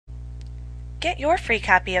Get your free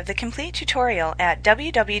copy of the complete tutorial at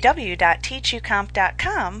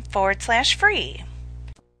www.teachucomp.com/free.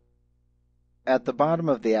 At the bottom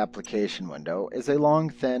of the application window is a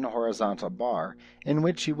long, thin horizontal bar in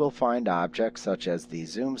which you will find objects such as the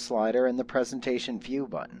zoom slider and the presentation view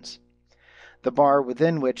buttons. The bar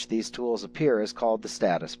within which these tools appear is called the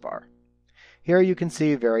status bar. Here you can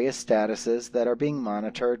see various statuses that are being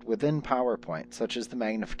monitored within PowerPoint, such as the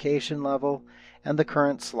magnification level and the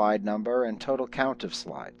current slide number and total count of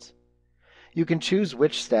slides. You can choose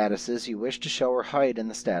which statuses you wish to show or hide in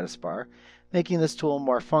the status bar, making this tool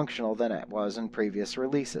more functional than it was in previous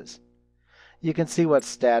releases. You can see what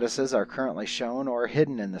statuses are currently shown or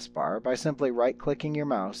hidden in this bar by simply right-clicking your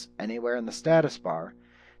mouse anywhere in the status bar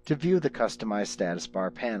to view the customized status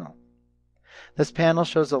bar panel. This panel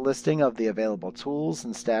shows a listing of the available tools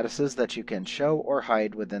and statuses that you can show or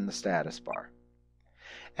hide within the status bar.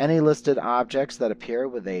 Any listed objects that appear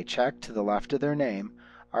with a check to the left of their name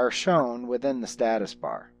are shown within the status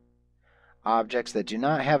bar. Objects that do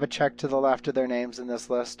not have a check to the left of their names in this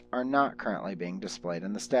list are not currently being displayed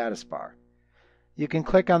in the status bar. You can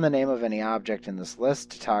click on the name of any object in this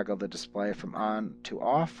list to toggle the display from on to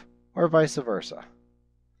off, or vice versa.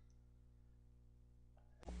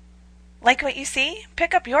 Like what you see?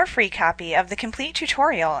 Pick up your free copy of the complete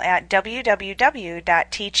tutorial at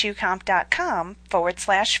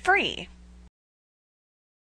www.teachucomp.com/free.